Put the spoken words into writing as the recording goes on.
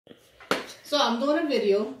So I'm doing a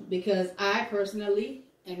video because I personally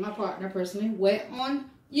and my partner personally went on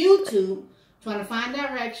YouTube trying to find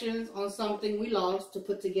directions on something we lost to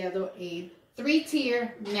put together a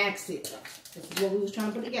 3-tier Maxit. This is what we was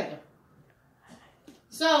trying to put together.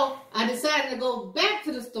 So I decided to go back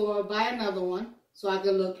to the store, buy another one so I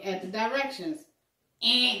could look at the directions.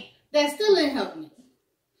 And that still didn't help me.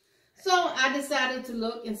 So I decided to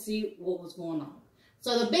look and see what was going on.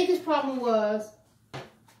 So the biggest problem was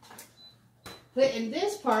putting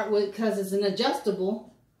this part, because it's an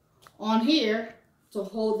adjustable, on here to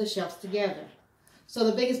hold the shelves together. So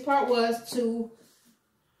the biggest part was to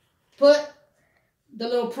put the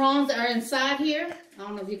little prongs that are inside here. I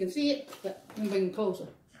don't know if you can see it, but let me bring them closer.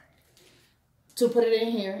 To put it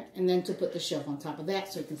in here, and then to put the shelf on top of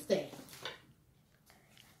that so it can stay.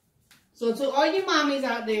 So to all you mommies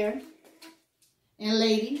out there and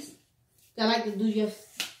ladies that like to do your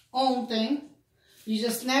own thing, you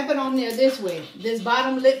just snap it on there this way. This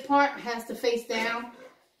bottom lip part has to face down,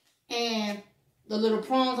 and the little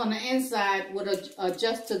prongs on the inside would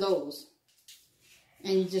adjust to those.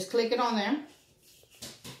 And you just click it on there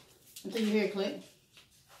until you hear it click.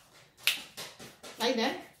 Like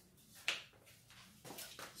that.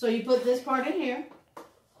 So you put this part in here.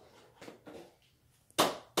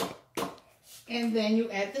 And then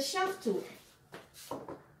you add the shelf to it. I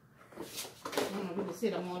don't know if you can see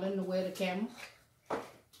it. I'm all in the way of the camera.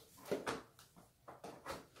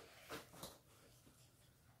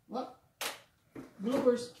 Well,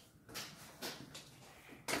 bloopers.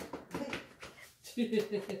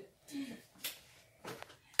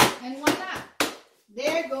 And voila.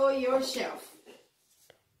 There go your shelf.